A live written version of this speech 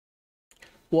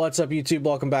What's up, YouTube?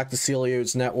 Welcome back to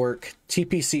Celio's Network.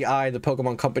 TPCI, the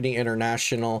Pokemon Company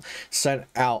International, sent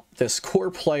out this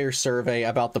core player survey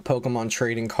about the Pokemon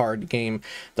trading card game,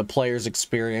 the players'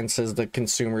 experiences, the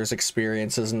consumers'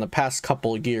 experiences in the past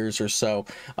couple of years or so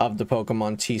of the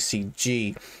Pokemon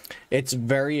TCG. It's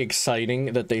very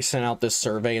exciting that they sent out this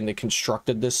survey and they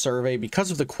constructed this survey because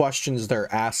of the questions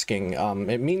they're asking.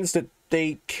 It means that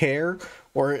they care,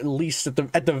 or at least at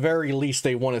the very least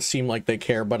they want to seem like they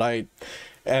care, but I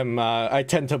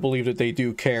tend to believe that they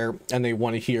do care and they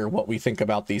want to hear what we think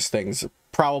about these things.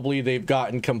 Probably they've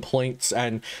gotten complaints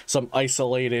and some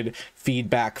isolated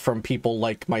feedback from people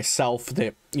like myself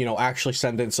that, you know, actually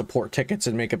send in support tickets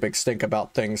and make a big stink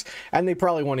about things. And they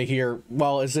probably want to hear,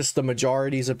 well, is this the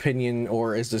majority's opinion,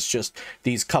 or is this just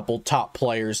these couple top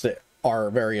players that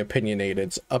are very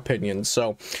opinionated opinions?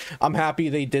 So I'm happy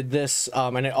they did this,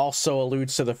 and it also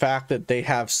alludes to the fact that they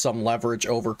have some leverage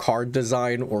over card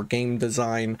design or game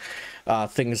design,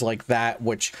 things like that,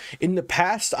 which in the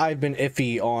past I've been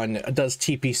iffy on. Does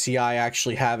TPCI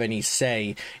actually have any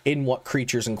say in what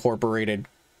Creatures Incorporated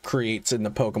creates in the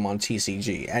Pokemon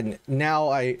TCG? And now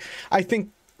I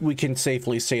think we can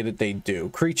safely say that they do.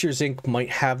 Creatures Inc.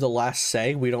 might have the last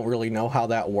say. We don't really know how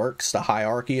that works, the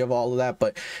hierarchy of all of that,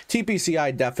 but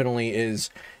TPCI definitely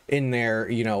is in there,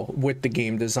 you know, with the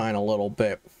game design a little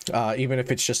bit. Even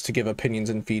if it's just to give opinions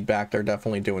and feedback, they're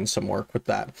definitely doing some work with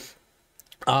that.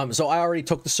 So I already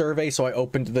took the survey, so I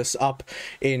opened this up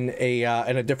in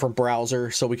a different browser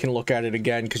so we can look at it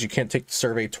again, because you can't take the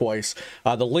survey twice.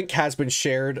 The link has been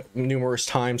shared numerous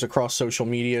times across social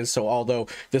media, so although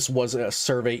this was a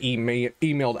survey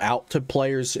emailed out to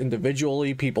players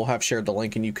individually, people have shared the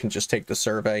link and you can just take the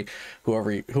survey.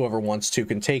 Whoever wants to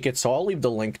can take it. So I'll leave the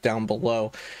link down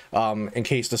below in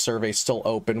case the survey is still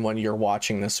open when you're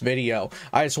watching this video.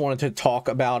 I just wanted to talk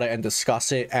about it and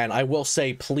discuss it, and I will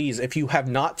say, please, if you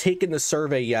have not taken the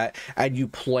survey yet and you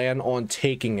plan on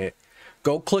taking it,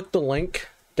 go click the link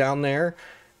down there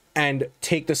and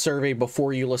take the survey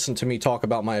before you listen to me talk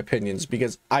about my opinions,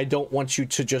 because I don't want you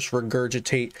to just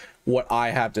regurgitate what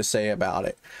I have to say about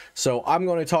it. So I'm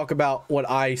going to talk about what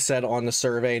I said on the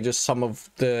survey and just some of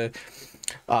the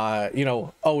you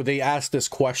know, oh, they asked this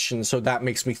question, so that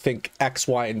makes me think X,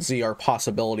 Y, and Z are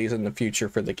possibilities in the future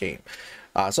for the game.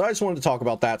 So I just wanted to talk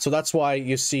about that. So that's why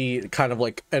you see kind of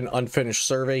like an unfinished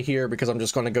survey here, because I'm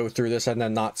just going to go through this and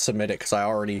then not submit it, because I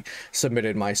already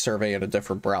submitted my survey in a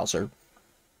different browser.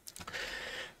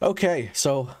 Okay,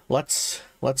 so let's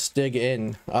dig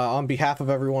in. On behalf of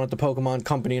everyone at the Pokemon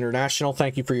Company International,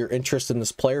 thank you for your interest in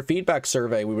this player feedback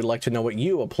survey. We would like to know what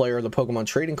you, a player of the Pokemon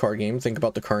trading card game, think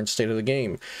about the current state of the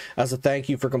game. As a thank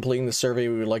you for completing the survey,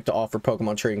 we would like to offer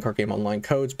Pokemon trading card game online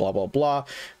codes, blah, blah, blah.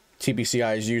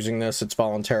 TPCI is using this, it's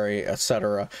voluntary,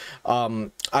 etc.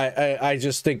 I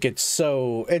just think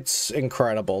it's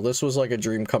incredible. This was like a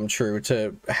dream come true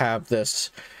to have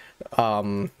this,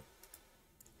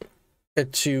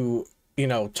 to, you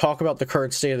know, talk about the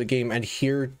current state of the game and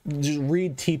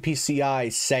read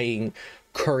TPCI saying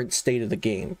current state of the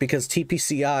game, because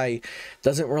TPCI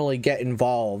doesn't really get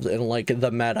involved in like the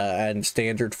meta and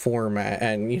standard format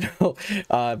and, you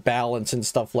know, balance and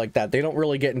stuff like that. They don't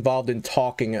really get involved in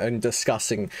talking and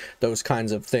discussing those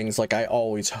kinds of things like I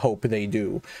always hope they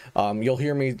do. You'll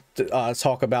hear me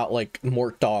talk about like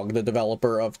Mort Dog, the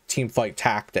developer of Teamfight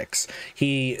Tactics.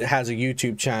 He has a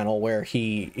YouTube channel where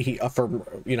he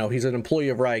you know, he's an employee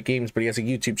of Riot Games, but he has a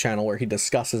YouTube channel where he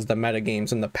discusses the meta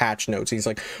games and the patch notes. He's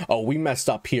like, oh, we messed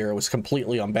up here, it was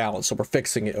completely unbalanced, so we're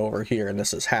fixing it over here, and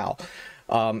this is how.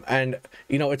 And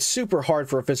you know, it's super hard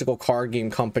for a physical card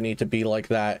game company to be like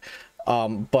that,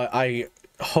 but I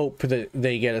hope that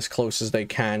they get as close as they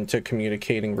can to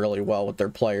communicating really well with their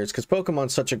players, because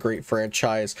Pokemon's such a great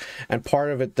franchise, and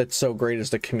part of it that's so great is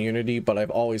the community, but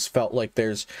I've always felt like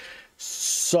there's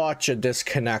such a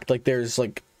disconnect, like there's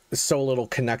like so little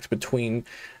connect between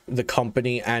the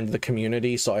company and the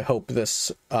community. So I hope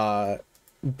this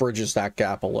bridges that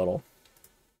gap a little.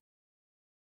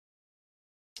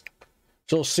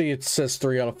 So you'll see it says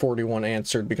 3 out of 41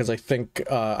 answered, because I think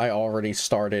I already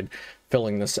started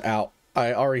filling this out.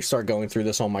 I already started going through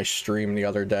this on my stream the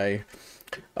other day.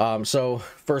 So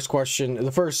first question,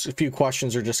 the first few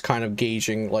questions are just kind of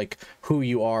gauging like who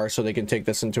you are, so they can take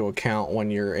this into account when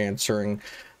you're answering.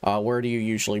 Where do you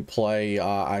usually play?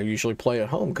 I usually play at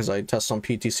home because I test on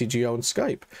PTCGO and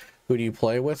Skype. Who do you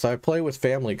play with? I play with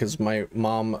family because my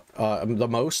mom, the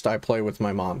most I play with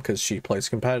my mom because she plays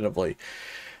competitively.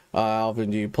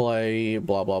 Alvin, do you play?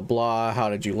 Blah, blah, blah. How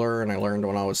did you learn? I learned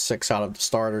when I was 6 out of the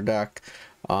starter deck.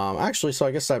 Actually, so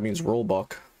I guess that means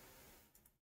rulebook.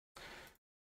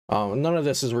 None of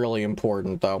this is really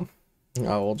important, though.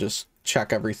 We'll just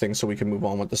check everything so we can move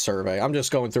on with the survey. I'm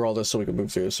just going through all this so we can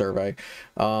move through the survey.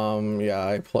 Yeah,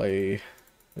 I play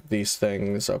these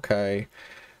things. Okay.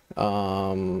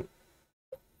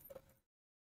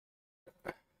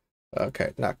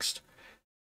 Okay, next.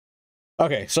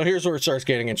 Okay, so here's where it starts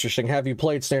getting interesting. Have you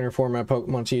played standard format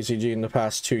Pokemon TCG in the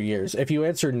past 2 years? If you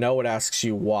answer no, it asks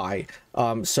you why.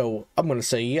 So I'm going to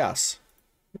say yes.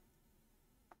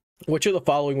 Which of the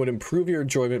following would improve your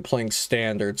enjoyment playing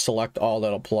standard? Select all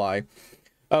that apply.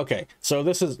 Okay, so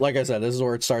this is, like I said, this is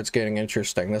where it starts getting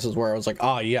interesting. This is where I was like,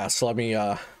 ah, yes, let me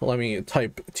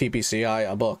type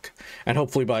TPCI, a book, and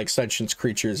hopefully by extensions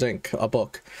Creatures Inc., a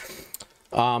book.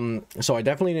 So I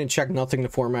definitely didn't check nothing the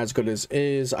format as good as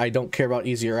is. I don't care about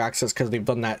easier access because they've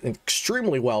done that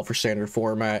extremely well for standard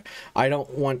format. I don't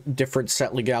want different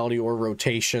set legality or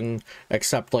rotation,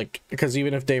 except like, because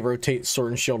even if they rotate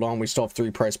Sword and Shield on, we still have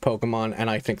 3-price Pokemon, and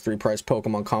I think 3-price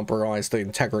Pokemon compromise the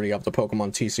integrity of the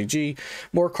Pokemon TCG.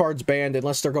 More cards banned,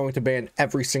 unless they're going to ban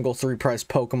every single 3-price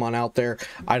Pokemon out there.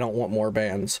 I don't want more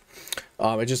bans.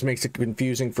 It just makes it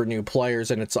confusing for new players,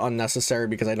 and it's unnecessary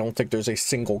because I don't think there's a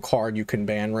single card you can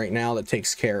ban right now that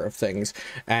takes care of things.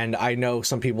 And I know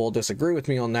some people will disagree with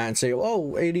me on that and say,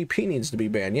 oh, ADP needs to be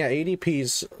banned. Yeah, ADP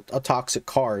is a toxic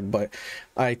card, but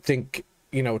I think,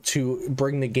 you know, to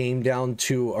bring the game down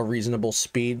to a reasonable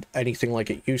speed, anything like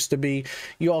it used to be,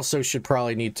 you also should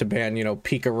probably need to ban, you know,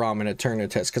 Pika-Rom and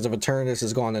Eternatus, because if Eternatus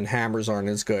is gone, then hammers aren't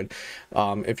as good.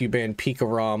 If you ban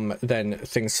Pika-Rom, then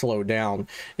things slow down.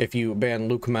 If you ban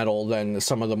Luke Metal, then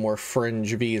some of the more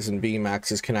fringe Vs and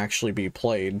VMAXs can actually be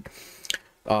played.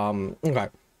 Okay.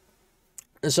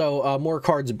 So, more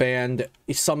cards banned.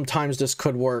 Sometimes this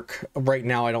could work. Right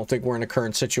now, I don't think we're in a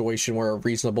current situation where a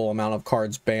reasonable amount of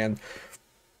cards banned,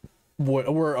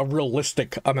 where a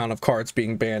realistic amount of cards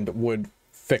being banned would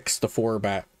fix the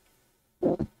format.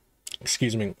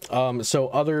 Excuse me. So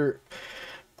other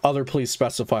please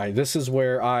specify. This is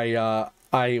where I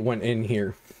went in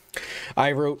here.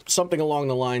 I wrote something along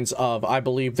the lines of, I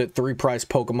believe that 3-price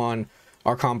Pokemon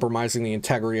are compromising the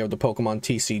integrity of the Pokemon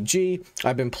TCG.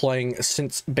 I've been playing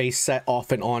since base set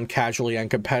off and on, casually and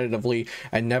competitively,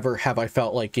 and never have I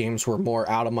felt like games were more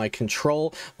out of my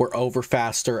control, were over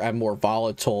faster and more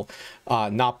volatile,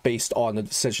 not based on the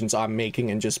decisions I'm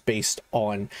making and just based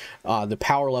on the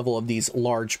power level of these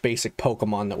large basic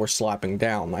Pokemon that we're slapping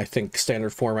down. I think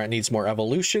standard format needs more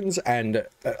evolutions, and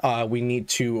we need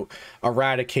to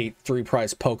eradicate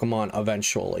 3-price Pokemon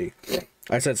eventually.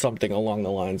 I said something along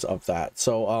the lines of that.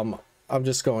 So I'm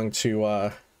just going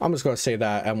to say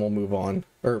that, and we'll move on.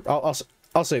 Or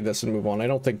I'll say this and move on. I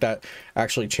don't think that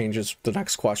actually changes the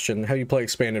next question. Have you played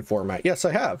expanded format? Yes,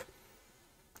 I have.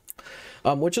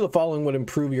 Which of the following would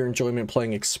improve your enjoyment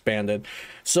playing expanded?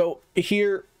 So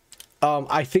here,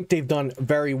 I think they've done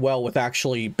very well with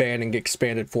actually banning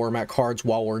expanded format cards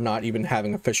while we're not even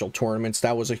having official tournaments.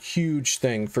 That was a huge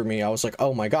thing for me. I was like,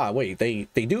 oh my god, wait, they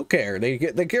do care. They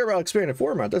care about expanded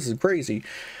format. This is crazy.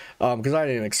 Because I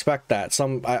didn't expect that.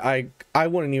 I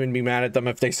wouldn't even be mad at them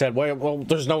if they said, well,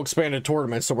 there's no expanded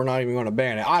tournament, so we're not even going to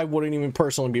ban it. I wouldn't even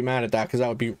personally be mad at that, because that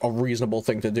would be a reasonable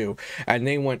thing to do. And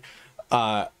they went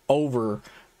over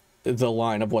the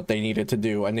line of what they needed to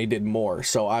do, and they did more,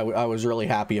 so I was really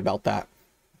happy about that.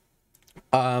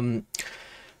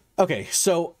 Okay,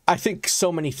 so I think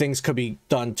so many things could be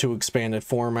done to expanded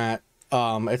format.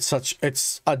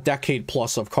 It's a decade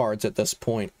plus of cards at this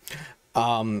point.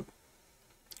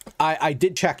 I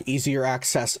did check easier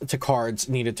access to cards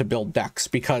needed to build decks,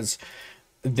 because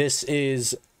this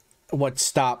is what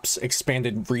stops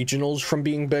expanded regionals from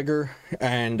being bigger,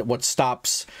 and what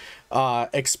stops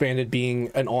expanded being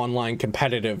an online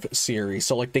competitive series.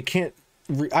 So like, they can't,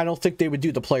 I don't think they would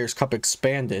do the Players Cup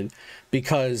expanded,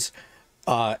 because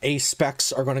ace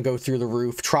specs are going to go through the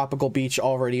roof. Tropical Beach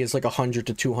already is like 100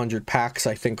 to 200 packs,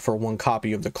 I think, for one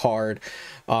copy of the card.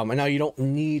 And now you don't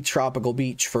need Tropical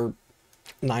Beach for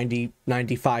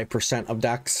 95% of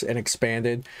decks in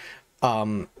expanded.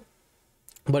 But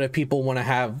if people want to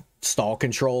have stall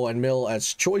control and mill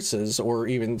as choices, or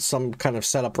even some kind of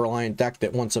setup reliant deck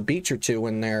that wants a beach or two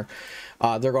in there,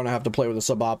 they're going to have to play with a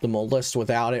suboptimal list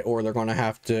without it, or they're going to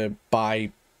have to buy,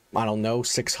 I don't know,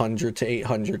 600 to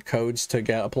 800 codes to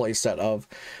get a playset of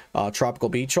Tropical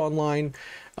Beach online.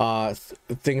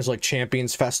 Things like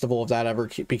Champions Festival, if that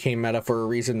ever became meta for a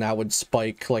reason, that would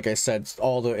spike, like I said,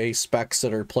 all the ace specs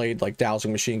that are played, like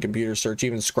Dowsing Machine, Computer Search,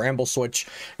 even Scramble Switch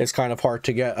is kind of hard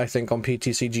to get, I think, on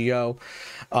PTCGO.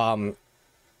 And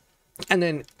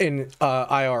then in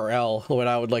IRL, what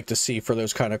I would like to see for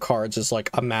those kind of cards is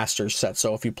like a Masters set.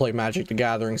 So if you play Magic the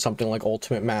Gathering, something like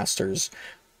Ultimate Masters,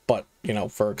 but you know,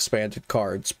 for expanded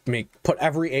cards, put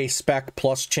every A spec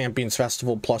plus Champions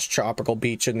Festival plus Tropical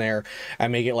Beach in there,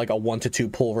 and make it like a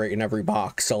 1-to-2 pull rate in every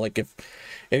box. So like if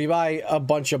you buy a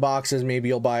bunch of boxes, maybe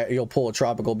you'll pull a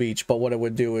Tropical Beach, but what it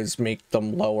would do is make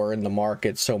them lower in the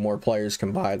market so more players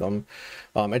can buy them.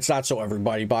 It's not so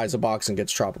everybody buys a box and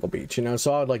gets Tropical Beach, you know.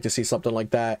 So I would like to see something like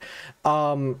that.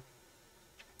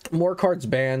 More cards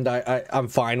banned, I'm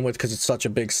fine with, because it's such a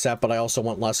big set, but I also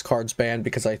want less cards banned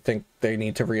because I think they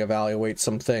need to reevaluate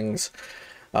some things.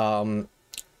 And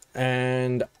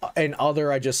in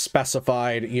other, I just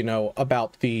specified, you know,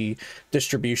 about the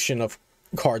distribution of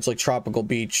cards like Tropical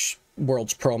Beach,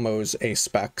 World's Promos, A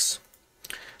specs.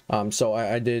 So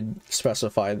I did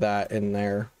specify that in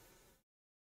there.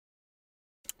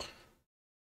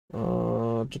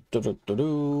 Waiting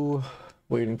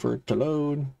for it to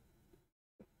load.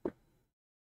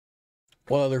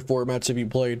 What other formats have you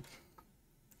played?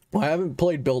 Well, I haven't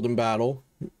played Build and Battle.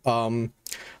 I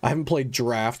haven't played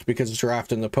Draft because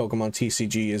Draft in the Pokemon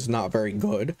TCG is not very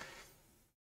good.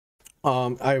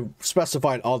 I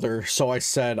specified other, so I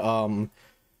said,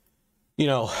 you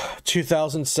know,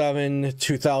 2007,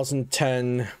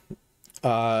 2010,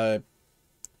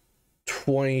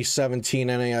 2017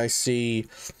 NAIC,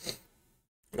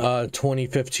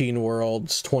 2015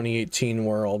 Worlds, 2018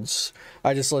 Worlds.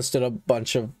 I just listed a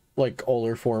bunch of like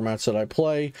older formats that I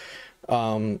play.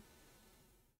 And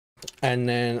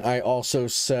then I also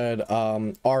said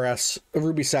RS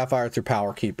Ruby Sapphire through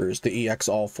Power Keepers, the EX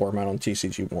all format on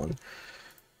TCG1.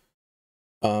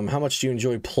 How much do you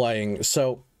enjoy playing?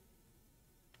 So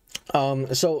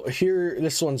here,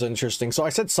 this one's interesting. So I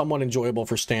said somewhat enjoyable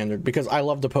for standard because I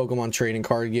love the Pokemon trading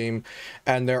card game,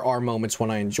 and there are moments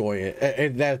when I enjoy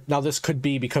it. Now this could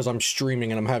be because I'm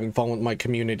streaming and I'm having fun with my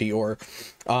community, or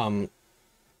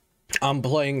I'm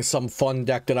playing some fun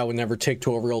deck that I would never take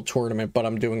to a real tournament, but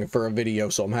I'm doing it for a video,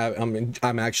 so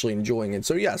I'm actually enjoying it.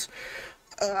 So yes,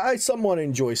 I somewhat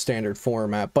enjoy standard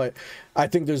format, but I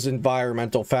think there's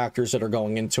environmental factors that are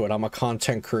going into it. I'm a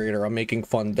content creator. I'm making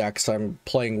fun decks. I'm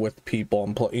playing with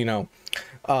people.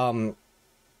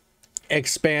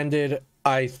 Expanded,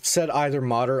 I said either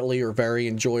moderately or very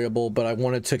enjoyable, but I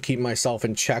wanted to keep myself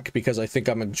in check because I think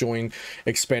I'm enjoying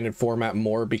expanded format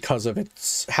more because of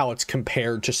how it's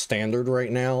compared to standard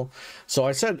right now. So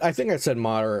I think I said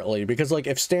moderately, because like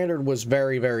if standard was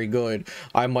very, very good,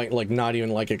 I might like not even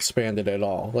like expanded at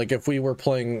all. Like if we were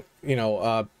playing, you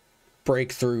know,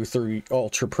 Breakthrough through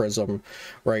Ultra Prism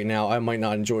right now, I might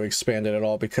not enjoy expanded at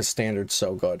all because standard's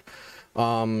so good.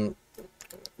 Not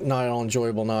at all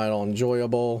enjoyable, not at all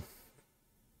enjoyable.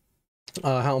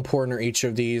 How important are each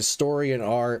of these? Story and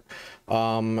art,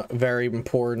 very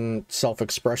important.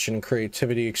 Self-expression and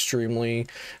creativity, extremely.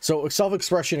 So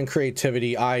self-expression and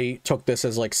creativity, I took this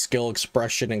as like skill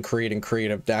expression and creating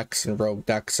creative decks and rogue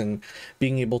decks and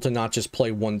being able to not just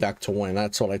play one deck to win.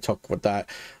 That's what I took with that.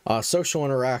 Social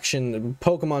interaction,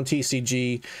 Pokemon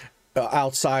TCG,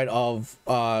 outside of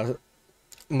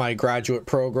my graduate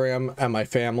program and my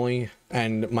family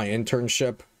and my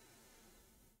internship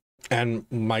and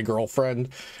my girlfriend,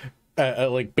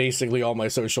 like basically all my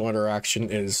social interaction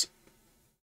is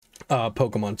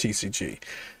Pokemon TCG.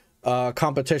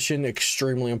 Competition,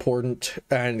 extremely important.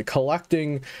 And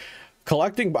collecting,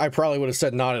 I probably would have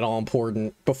said not at all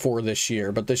important before this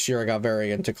year, but this year I got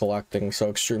very into collecting, so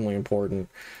extremely important.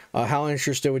 How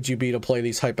interested would you be to play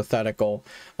these hypothetical?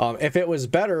 If it was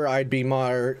better, I'd be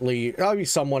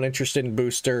somewhat interested in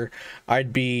Booster.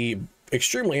 I'd be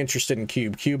extremely interested in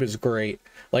Cube. Cube is great.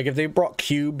 Like if they brought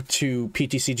Cube to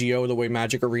PTCGO the way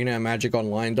Magic Arena and Magic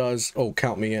Online does, oh,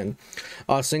 count me in.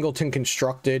 Singleton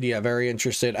Constructed, yeah, very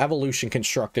interested. Evolution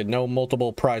Constructed, no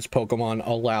multiple prize Pokemon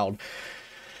allowed.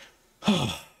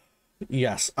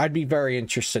 Yes, I'd be very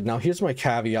interested. Now here's my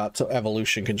caveat to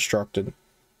Evolution Constructed.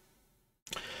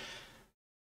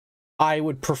 I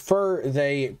would prefer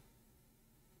they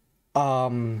I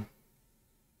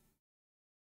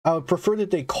would prefer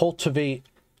that they cultivate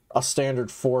a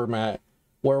standard format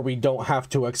where we don't have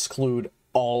to exclude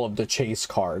all of the chase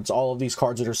cards, all of these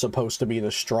cards that are supposed to be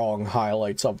the strong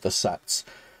highlights of the sets.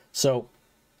 So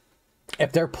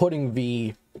if they're putting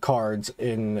V cards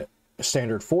in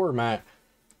standard format,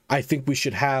 I think we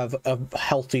should have a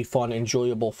healthy, fun,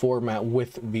 enjoyable format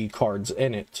with V cards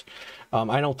in it.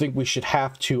 I don't think we should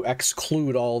have to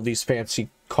exclude all of these fancy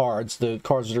cards, the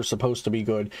cards that are supposed to be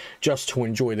good, just to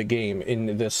enjoy the game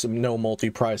in this no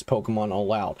multi-prize Pokemon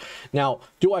allowed. Now,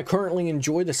 do I currently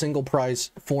enjoy the single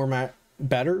prize format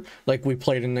better, like we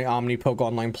played in the Omni Poke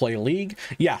Online Play League?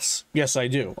 Yes, I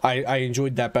do. I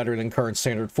enjoyed that better than current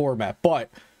standard format, but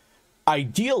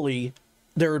ideally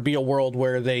there would be a world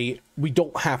where we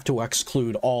don't have to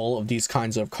exclude all of these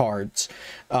kinds of cards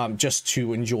just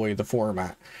to enjoy the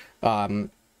format.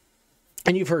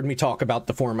 And you've heard me talk about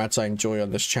the formats I enjoy on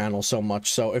this channel so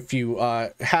much. So if you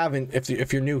haven't,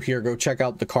 if you're new here, go check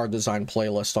out the card design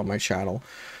playlist on my channel.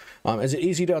 Is it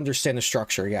easy to understand the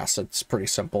structure? Yes, it's pretty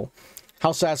simple.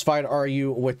 How satisfied are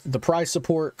you with the price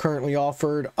support currently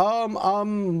offered?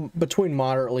 Between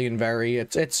moderately and very.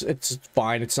 It's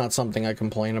fine. It's not something I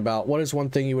complain about. What is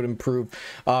one thing you would improve?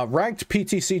 Ranked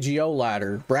PTCGO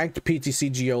ladder. Ranked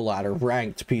PTCGO ladder.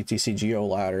 Ranked PTCGO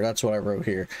ladder. That's what I wrote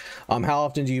here. How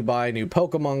often do you buy new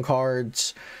Pokemon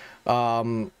cards?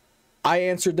 I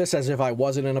answered this as if I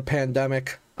wasn't in a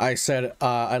pandemic. I said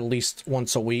at least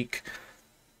once a week.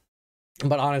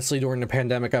 But honestly, during the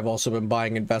pandemic, I've also been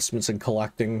buying investments and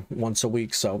collecting once a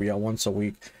week. So yeah, once a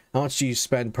week. How much do you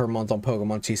spend per month on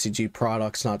Pokemon TCG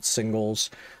products, not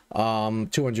singles?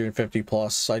 250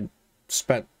 plus. I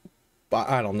spent,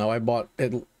 I don't know. I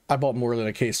bought more than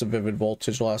a case of Vivid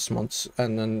Voltage last month,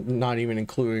 and then not even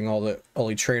including all the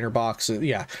Elite Trainer boxes.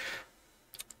 Yeah,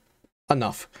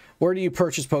 enough. Where do you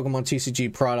purchase Pokemon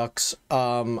TCG products?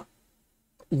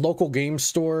 Local game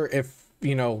store, if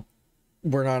you know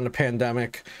we're not in a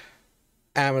pandemic,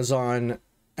 Amazon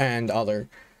and other,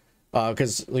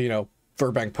 because you know,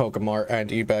 Burbank Pokemart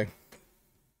and eBay.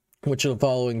 Which of the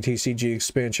following TCG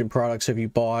expansion products have you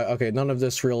bought? Okay, none of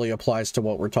this really applies to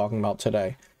what we're talking about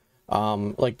today.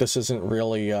 Like this isn't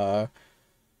really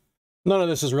none of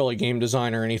this is really game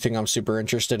design or anything I'm super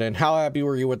interested in. How happy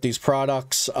were you with these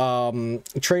products?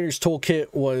 Trader's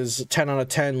Toolkit was 10 out of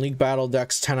 10. League Battle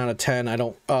Decks 10 out of 10. I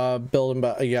don't build them,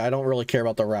 but yeah, I don't really care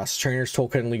about the rest. Trader's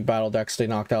Toolkit and League Battle Decks, they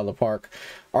knocked out of the park.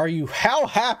 How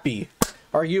happy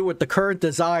are you with the current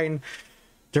design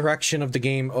direction of the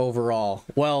game overall?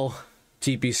 Well,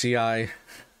 TPCI,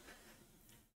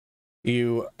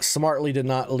 you smartly did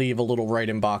not leave a little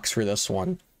write-in box for this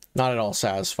one. Not at all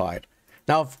satisfied.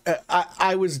 Now,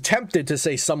 I was tempted to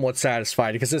say somewhat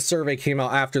satisfied because this survey came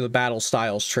out after the Battle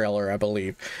Styles trailer, I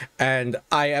believe. And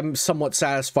I am somewhat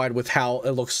satisfied with how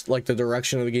it looks like the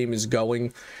direction of the game is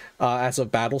going as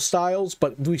of Battle Styles.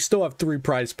 But we still have 3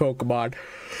 prized Pokemon.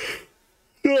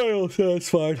 I'm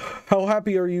satisfied. How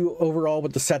happy are you overall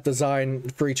with the set design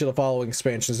for each of the following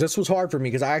expansions? This was hard for me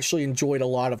because I actually enjoyed a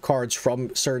lot of cards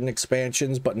from certain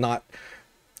expansions, but not...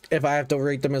 If I have to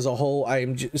rate them as a whole, I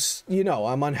am just, you know,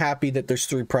 I'm unhappy that there's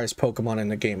 3 prized Pokemon in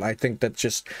the game. I think that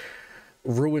just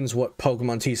ruins what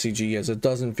Pokemon TCG is. It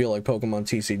doesn't feel like Pokemon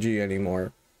TCG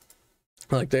anymore.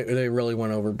 Like, they really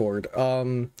went overboard.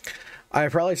 I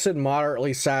probably said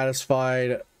moderately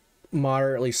satisfied,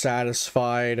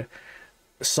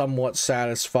 somewhat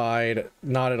satisfied,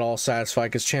 not at all satisfied,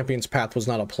 because Champion's Path was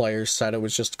not a player's set, it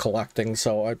was just collecting,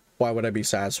 so why would I be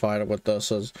satisfied with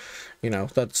this? As you know,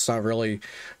 that's not really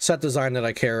set design that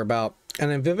I care about.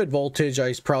 And then Vivid Voltage,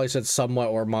 I probably said somewhat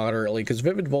or moderately, because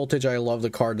Vivid Voltage, I love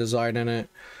the card design in it.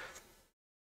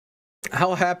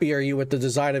 How happy are you with the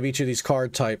design of each of these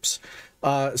card types?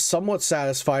 Somewhat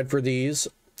satisfied for these.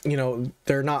 You know,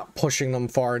 they're not pushing them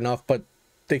far enough, but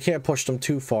they can't push them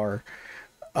too far.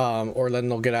 Or then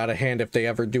they'll get out of hand if they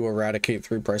ever do eradicate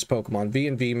 3 price Pokemon. V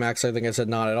and V Max, I think I said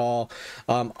not at all.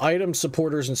 Items,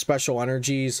 supporters, and special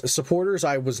energies. Supporters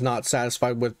I was not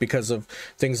satisfied with because of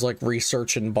things like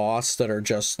research and boss that are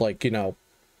just like, you know,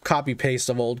 copy paste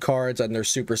of old cards and they're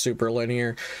super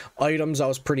linear. Items I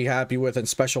was pretty happy with, and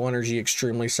special energy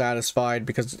extremely satisfied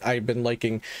because I've been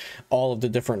liking all of the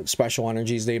different special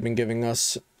energies they've been giving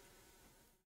us.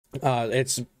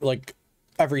 It's like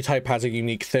every type has a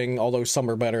unique thing, although some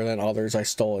are better than others. I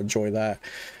still enjoy that.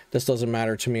 This doesn't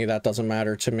matter to me. That doesn't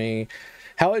matter to me.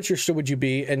 How interested would you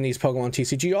be in these Pokemon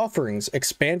TCG offerings?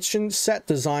 Expansion set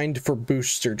designed for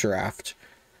booster draft.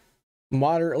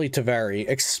 Moderately to very.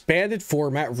 Expanded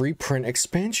format reprint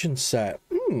expansion set.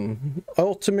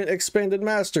 Ultimate Expanded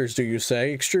Masters, do you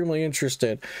say? Extremely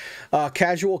interested.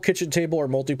 Casual kitchen table or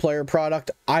multiplayer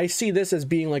product. I see this as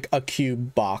being like a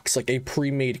cube box, like a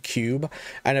pre-made cube.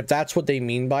 And if that's what they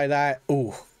mean by that,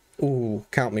 ooh,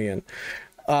 count me in.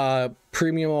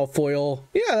 Premium all foil.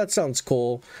 Yeah, that sounds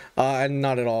cool. And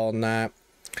not at all on that.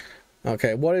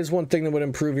 Okay, what is one thing that would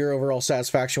improve your overall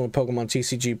satisfaction with Pokemon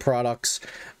TCG products?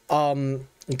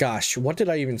 Gosh, what did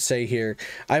I even say here?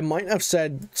 I might have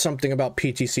said something about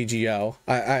PTCGO.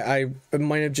 I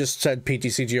might have just said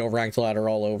PTCGO ranked ladder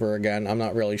all over again. I'm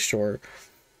not really sure.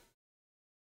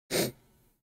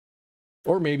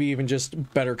 Or maybe even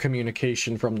just better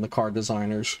communication from the card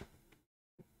designers.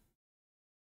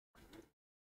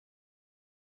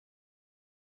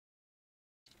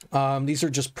 These are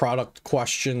just product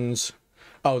questions.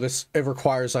 Oh, it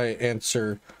requires I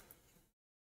answer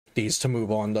these to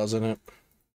move on, doesn't it?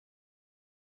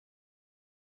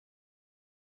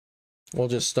 We'll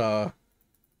just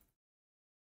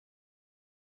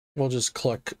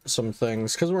click some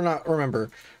things because we're not, remember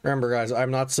guys,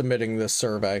 I'm not submitting this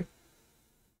survey.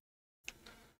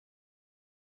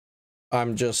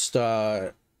 I'm just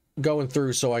going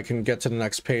through so I can get to the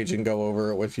next page and go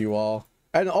over it with you all.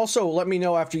 And also let me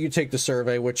know after you take the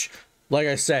survey, which, like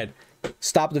I said,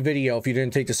 stop the video if you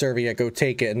didn't take the survey yet, go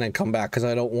take it and then come back, because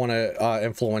I don't want to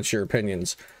influence your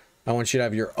opinions. I want you to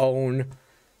have your own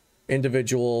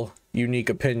individual unique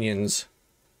opinions,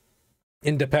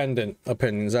 independent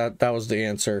opinions. That was the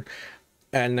answer.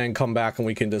 And then come back and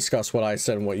we can discuss what I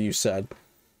said and what you said.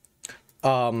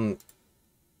 Yeah,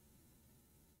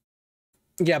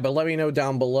 but let me know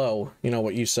down below, you know,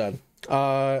 what you said.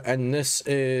 And this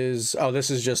is, oh, this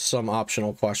is just some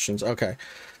optional questions. Okay.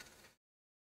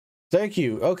 Thank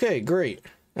you. Okay, great.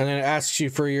 And then it asks you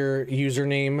for your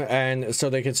username, and so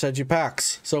they can send you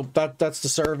packs. So that's the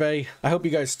survey. I hope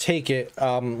you guys take it.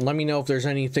 Let me know if there's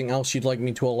anything else you'd like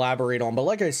me to elaborate on. But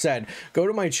like I said, go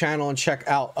to my channel and check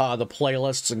out the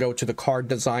playlists, and go to the card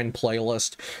design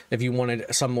playlist if you wanted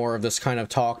some more of this kind of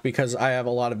talk, because I have a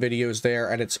lot of videos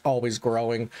there and it's always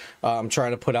growing. I'm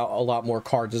trying to put out a lot more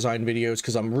card design videos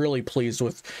because I'm really pleased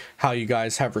with how you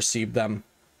guys have received them.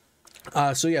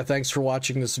 So yeah, thanks for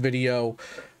watching this video.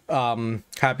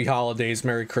 Happy holidays,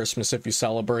 Merry Christmas if you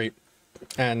celebrate,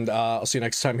 and I'll see you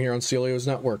next time here on Celio's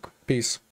Network. Peace.